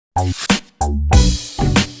Hey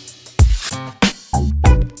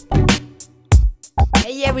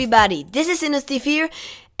everybody, this is Steve here,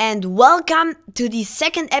 and welcome to the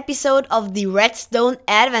second episode of the Redstone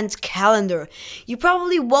Advent Calendar. You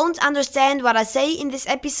probably won't understand what I say in this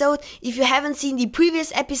episode if you haven't seen the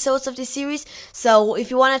previous episodes of this series, so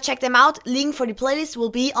if you want to check them out, link for the playlist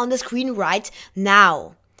will be on the screen right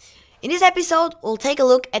now. In this episode, we'll take a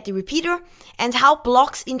look at the repeater and how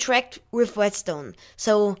blocks interact with redstone.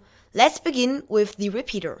 So let's begin with the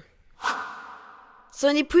repeater. So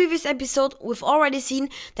in the previous episode, we've already seen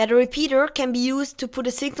that a repeater can be used to put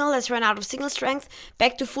a signal that's run out of signal strength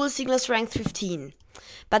back to full signal strength 15.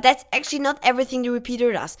 But that's actually not everything the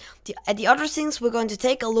repeater does. At the other things we're going to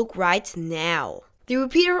take a look right now. The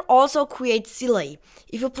repeater also creates delay.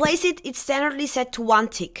 If you place it, it's standardly set to 1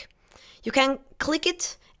 tick. You can click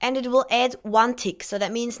it and it will add 1 tick. So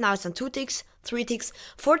that means now it's on 2 ticks, 3 ticks,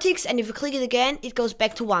 4 ticks, and if you click it again, it goes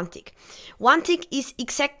back to 1 tick. 1 tick is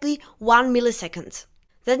exactly 1 millisecond.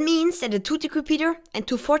 That means that a 2-tick repeater and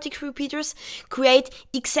 2 4-tick repeaters create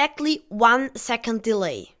exactly 1 second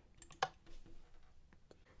delay.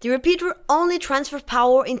 The repeater only transfers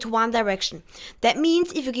power into one direction. That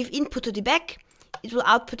means if you give input to the back, it will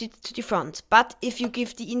output it to the front. But if you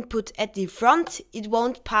give the input at the front, it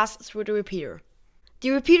won't pass through the repeater. The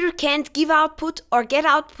repeater can't give output or get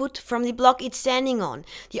output from the block it's standing on.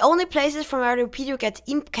 The only places from where the repeater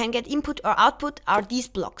can get input or output are these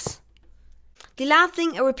blocks. The last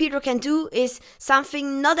thing a repeater can do is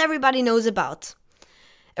something not everybody knows about.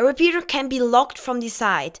 A repeater can be locked from the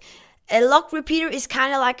side. A locked repeater is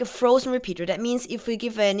kind of like a frozen repeater. That means if we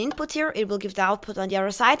give an input here, it will give the output on the other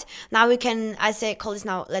side. Now we can, call this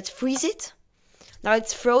now, let's freeze it. Now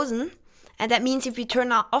it's frozen. And that means if we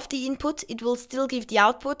turn off the input, it will still give the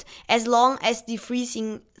output as long as the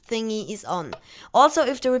freezing thingy is on. Also,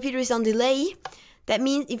 if the repeater is on delay, that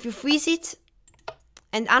means if you freeze it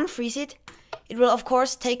and unfreeze it, it will of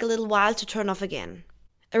course take a little while to turn off again.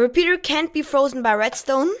 A repeater can't be frozen by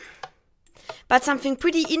redstone, but something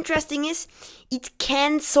pretty interesting is it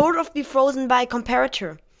can sort of be frozen by a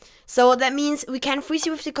comparator. So that means we can freeze it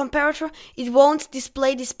with the comparator. It won't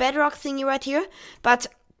display this bedrock thingy right here, but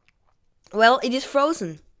well, it is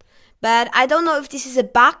frozen. But I don't know if this is a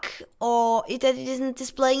bug or that it isn't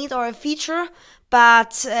displaying it or a feature,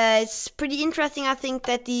 but it's pretty interesting, I think,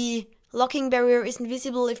 that the locking barrier isn't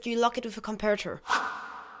visible if you lock it with a comparator.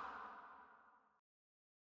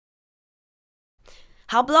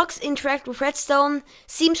 How blocks interact with redstone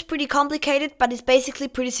seems pretty complicated, but it's basically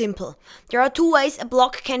pretty simple. There are 2 ways a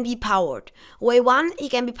block can be powered. Way 1,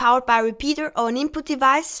 it can be powered by a repeater or an input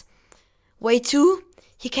device. Way 2,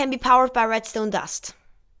 he can be powered by redstone dust.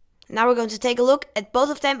 Now we're going to take a look at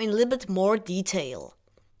both of them in a little bit more detail.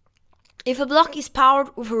 If a block is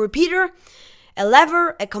powered with a repeater, a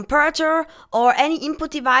lever, a comparator, or any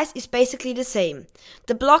input device is basically the same.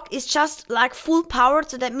 The block is just like full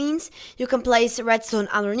powered, so that means you can place redstone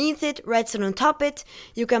underneath it, redstone on top it,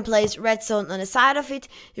 you can place redstone on the side of it,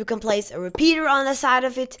 you can place a repeater on the side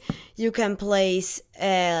of it, you can place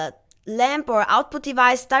a lamp or output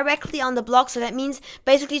device directly on the block, so that means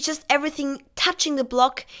basically just everything touching the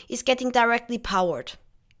block is getting directly powered.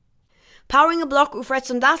 Powering a block with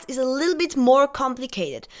redstone dust is a little bit more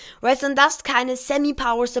complicated. Redstone dust kind of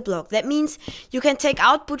semi-powers the block. That means you can take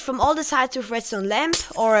output from all the sides with redstone lamp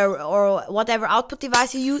or whatever output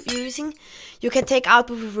device you're using. You can take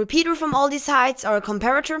output with repeater from all these sides or a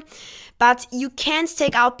comparator, but you can't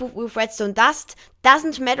take output with redstone dust.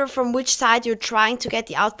 Doesn't matter from which side you're trying to get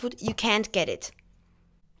the output, you can't get it.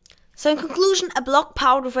 So in conclusion, a block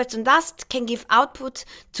powered with redstone dust can give output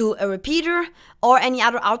to a repeater or any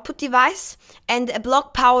other output device, and a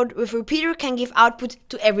block powered with a repeater can give output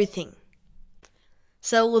to everything.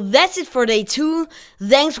 So that's it for day 2.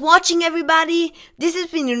 Thanks for watching, everybody. This has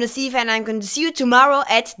been Steve, and I'm going to see you tomorrow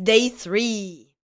at day 3.